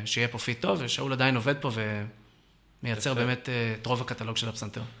שיהיה פה פיט טוב, ושאול עדיין עובד פה ומייצר באמת את רוב הקטלוג של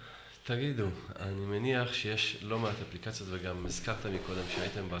הפסנתר. תגידו, אני מניח שיש לא מעט אפליקציות, וגם הזכרת מקודם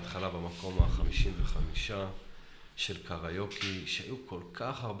שהייתם בהתחלה במקום ה-55 של קריוקי, שהיו כל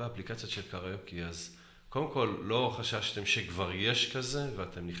כך הרבה אפליקציות של קריוקי, אז קודם כל, לא חששתם שכבר יש כזה,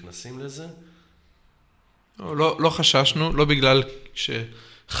 ואתם נכנסים לזה? לא חששנו, לא בגלל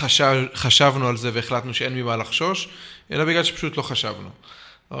שחשבנו על זה והחלטנו שאין ממה לחשוש, אלא בגלל שפשוט לא חשבנו.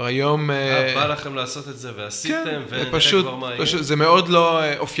 היום... בא לכם לעשות את זה ועשיתם, ונראה כבר מה יהיה? זה מאוד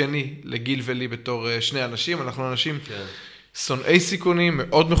לא אופייני לגיל ולי בתור שני אנשים, אנחנו אנשים שונאי סיכונים,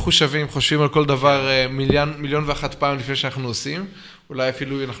 מאוד מחושבים, חושבים על כל דבר מיליון ואחת פעם לפני שאנחנו עושים, אולי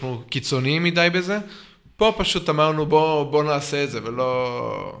אפילו אנחנו קיצוניים מדי בזה, פה פשוט אמרנו בוא נעשה את זה,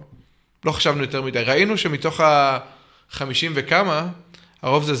 ולא חשבנו יותר מדי. ראינו שמתוך 50 וכמה,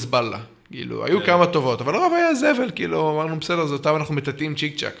 הרוב זה זבלה. כאילו, היו כמה טובות, אבל הרוב היה זבל, כאילו, אמרנו, בסדר, זה אותם אנחנו מטטים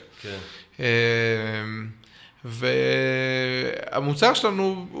צ'יק צ'ק. כן. והמוצר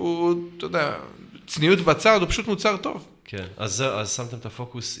שלנו הוא, אתה יודע, צניעות בצד, הוא פשוט מוצר טוב. כן, אז שמתם את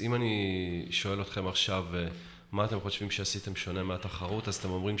הפוקוס, אם אני שואל אתכם עכשיו, מה אתם חושבים שעשיתם שונה מהתחרות, אז אתם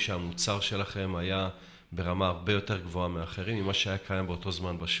אומרים שהמוצר שלכם היה ברמה הרבה יותר גבוהה מאחרים, ממה שהיה קיים באותו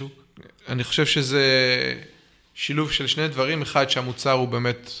זמן בשוק? אני חושב שזה שילוב של שני דברים, אחד שהמוצר הוא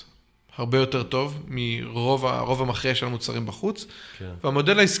באמת הרבה יותר טוב מרוב המכריע של המוצרים בחוץ, כן.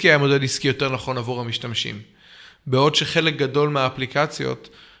 והמודל העסקי היה מודל עסקי יותר נכון עבור המשתמשים. בעוד שחלק גדול מהאפליקציות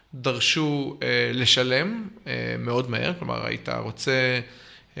דרשו לשלם מאוד מהר, כלומר היית רוצה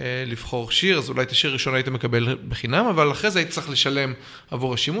לבחור שיר, אז אולי את השיר הראשון היית מקבל בחינם, אבל אחרי זה היית צריך לשלם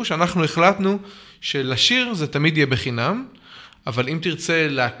עבור השימוש. אנחנו החלטנו שלשיר זה תמיד יהיה בחינם, אבל אם תרצה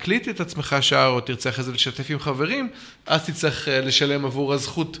להקליט את עצמך שער, או תרצה אחרי זה לשתף עם חברים, אז תצטרך לשלם עבור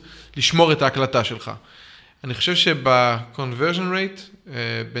הזכות לשמור את ההקלטה שלך. אני חושב שב-conversion rate,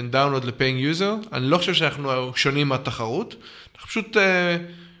 בין download ל-paying user, אני לא חושב שאנחנו שונים מהתחרות, אנחנו פשוט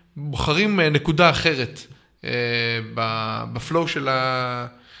בוחרים נקודה אחרת בפלואו של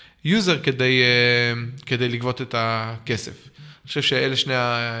היוזר כדי לגבות את הכסף. אני חושב שאלה שני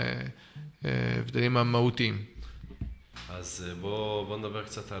ההבדלים המהותיים. אז בוא נדבר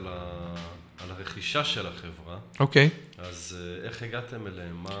קצת על הרכישה של החברה. אוקיי. אז איך הגעתם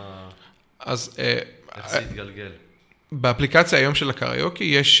אליהם? איך זה התגלגל? באפליקציה היום של הקריוקי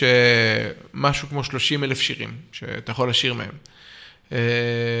יש משהו כמו 30,000 שירים שאתה יכול לשיר מהם.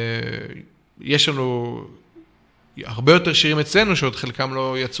 יש לנו הרבה יותר שירים אצלנו, שעוד חלקם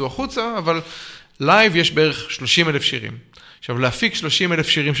לא יצאו החוצה, אבל לייב יש בערך 30,000 שירים. עכשיו, להפיק 30,000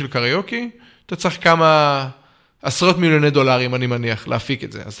 שירים של קריוקי, אתה צריך כמה עשרות מיליוני דולרים, אני מניח, להפיק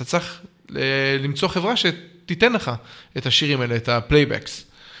את זה. אז אתה צריך למצוא חברה שתיתן לך את השירים האלה, את הפלייבקס.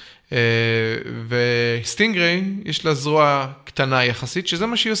 וסטינגריי, יש לה זרוע קטנה יחסית, שזה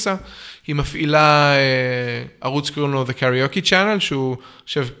מה שהיא עושה. היא מפעילה ערוץ קוראים לו The Karaoke Channel, שהוא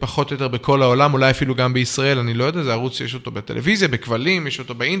חושב פחות או יותר בכל העולם, אולי אפילו גם בישראל, אני לא יודע, זה ערוץ שיש אותו בטלוויזיה, בכבלים, יש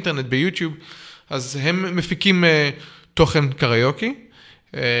אותו באינטרנט, ביוטיוב, אז הם מפיקים תוכן קריוקי,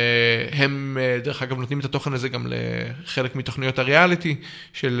 הם דרך אגב נותנים את התוכן הזה גם לחלק מתוכניות הריאליטי,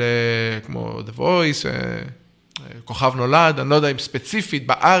 של כמו The Voice, כוכב נולד, אני לא יודע אם ספציפית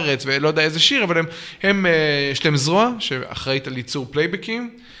בארץ ולא יודע איזה שיר, אבל הם יש להם זרוע שאחראית על ייצור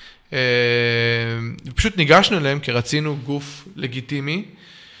פלייבקים, ופשוט ניגשנו אליהם כי רצינו גוף לגיטימי,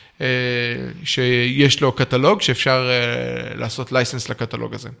 שיש לו קטלוג, שאפשר לעשות לייסנס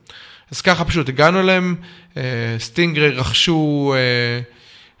לקטלוג הזה. אז ככה פשוט הגענו אליהם, סטינגריי רכשו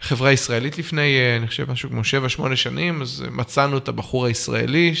חברה ישראלית לפני, אני חושב משהו כמו 7-8 שנים, אז מצאנו את הבחור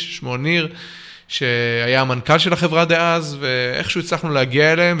הישראלי, שמו ניר, שהיה המנכ"ל של החברה דאז, ואיכשהו הצלחנו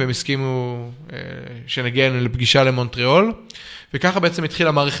להגיע אליהם, והם הסכימו שנגיע אליהם לפגישה למונטריאול, וככה בעצם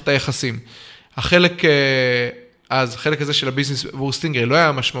התחילה מערכת היחסים. החלק הזה של הביזנס עבור סטינגריי לא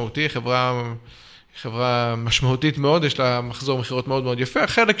היה משמעותי, חברה משמעותית מאוד, יש לה מחזור מחירות מאוד מאוד יפה,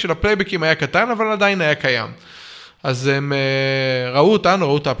 החלק של הפלייבקים היה קטן, אבל עדיין היה קיים. אז הם ראו אותנו,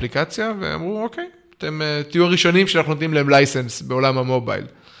 ראו את האפליקציה, ואמרו, אוקיי, אתם תהיו הראשונים שאנחנו נותנים להם לייסנס בעולם המובייל.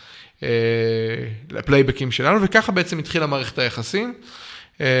 לפלייבקים שלנו, וככה בעצם התחילה מערכת היחסים.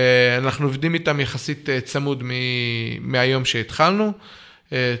 אנחנו עובדים איתם יחסית צמוד מהיום שהתחלנו.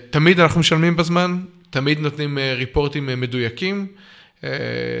 תמיד אנחנו משלמים בזמן, תמיד נותנים ריפורטים מדויקים.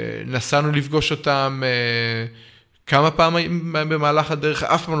 נסענו לפגוש אותם כמה פעמים במהלך הדרך,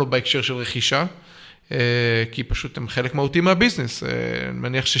 אף פעם לא בהקשר של רכישה, כי פשוט הם חלק מהותי מהביזנס. אני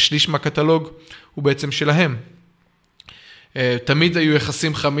מניח ששליש מהקטלוג הוא בעצם שלהם. תמיד היו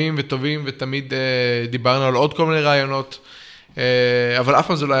יחסים חמים וטובים, ותמיד דיברנו על עוד כל מיני רעיונות, אבל אף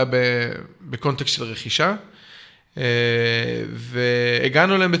פעם זה לא היה בקונטקסט של רכישה,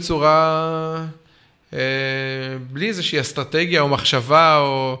 והגענו להם בצורה, בלי איזושהי אסטרטגיה או מחשבה,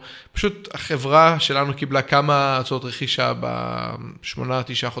 או פשוט החברה שלנו קיבלה כמה הצעות רכישה ב8-9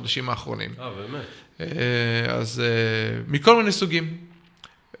 חודשים האחרונים. באמת? אז מכל מיני סוגים,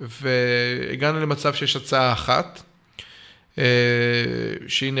 והגענו למצב שיש הצעה אחת,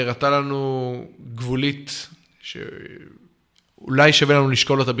 שהיא נראתה לנו גבולית, שאולי שווה לנו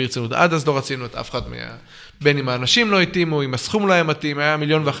לשקול אותה ברצינות. עד אז לא רצינו את אף אחד בין אם האנשים לא התאימו, אם הסכום לא היה מתאים, היה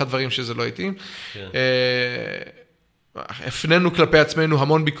 1,000,001 דברים שזה לא התאים. כן. הפנינו כלפי עצמנו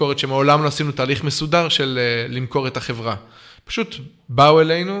המון ביקורת, שמעולם לא עשינו תהליך מסודר של למכור את החברה. פשוט באו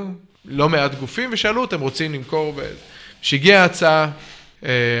אלינו לא מעט גופים ושאלו אותם, רוצים למכור, שהגיעה ההצעה,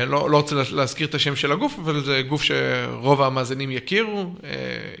 לא רוצה להזכיר את השם של הגוף, אבל זה גוף שרוב המאזינים יכירו,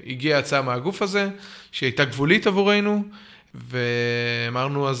 הגיעה הצעה מהגוף הזה, שהייתה גבולית עבורנו,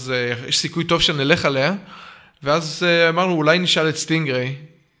 ואמרנו, אז יש סיכוי טוב שנלך עליה, ואז אמרנו, אולי נשאל את סטינגריי,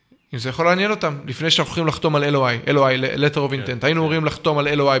 אם זה יכול לעניין אותם, לפני שאנחנו הולכים לחתום על LOI, letter of intent, היינו הולכים לחתום על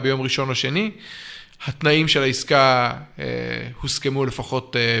LOI ביום ראשון או שני, התנאים של העסקה הוסכמו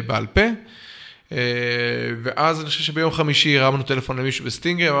לפחות בעל פה, ואז אני חושב שביום חמישי הרמנו טלפון למישהו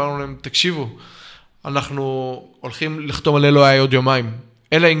בסטינגריי, אמרנו להם, תקשיבו, אנחנו הולכים לחתום על LOI עוד יומיים,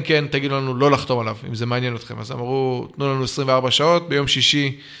 אלא אם כן תגידו לנו לא לחתום עליו, אם זה מעניין אתכם. אז אמרו, תנו לנו 24 שעות, ביום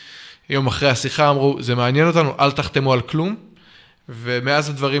שישי, יום אחרי השיחה, אמרו, זה מעניין אותנו, אל תחתמו על כלום, ומאז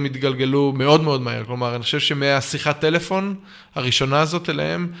הדברים התגלגלו מאוד מאוד מהר. כלומר, אני חושב שמהשיחת טלפון הראשונה הזאת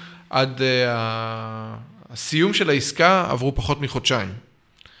אליהם, עד הסיום של העסקה עברו פחות מחודשיים.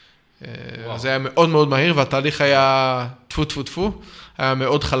 זה היה מאוד מאוד מהיר, והתהליך היה טפו טפו טפו, היה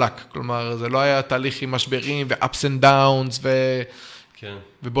מאוד חלק. כלומר, זה לא היה תהליך עם משברים ו-ups and downs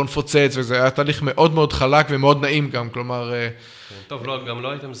ובוא נפוצץ, וזה היה תהליך מאוד מאוד חלק ומאוד נעים גם, כלומר... טוב, גם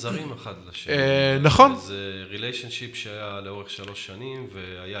לא הייתם זרים אחד לשני. נכון. זה ריליישנשיפ שהיה לאורך 3 שנים,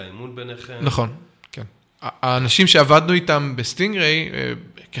 והיה אמון ביניכם. נכון, כן. האנשים שעבדנו איתם בסטינגריי,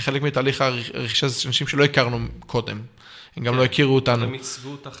 כחלק מתהליך הרכישה, זה אנשים שלא הכרנו קודם. הם גם לא הכירו אותנו. הם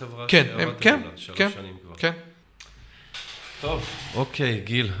ייצגו את החברה שעבדתם לה, 3 שנים כבר. כן. טוב, אוקיי,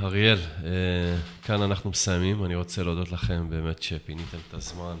 גיל, אריאל, כאן אנחנו מסיימים. אני רוצה להודות לכם באמת שפיניתם את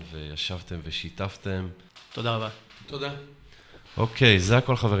הזמן וישבתם ושיתפתם. תודה רבה. תודה. אוקיי, זה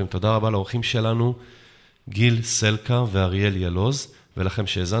הכל חברים. תודה רבה לאורחים שלנו, גיל, זלקה ואריאל ילוז, ולכם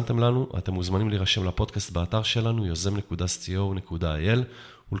שהזנתם לנו, אתם מוזמנים להירשם לפודקאסט באתר שלנו, יוזם.co.il,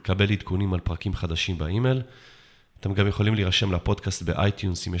 ולקבל עדכונים על פרקים חדשים באימייל. אתם גם יכולים להירשם לפודקאסט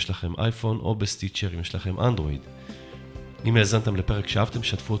באייטיונס אם יש לכם אייפון, או בסטיצ'ר אם יש לכם אנדרואיד. אם האזנתם לפרק שאהבתם,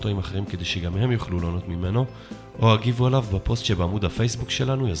 שתפו אותו עם אחרים כדי שגם הם יוכלו לענות ממנו, או הגיבו עליו בפוסט שבעמוד הפייסבוק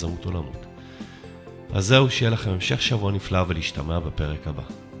שלנו, יזמות עולמות. אז זהו, שיהיה לכם המשך שבוע נפלא ולהשתמע בפרק הבא.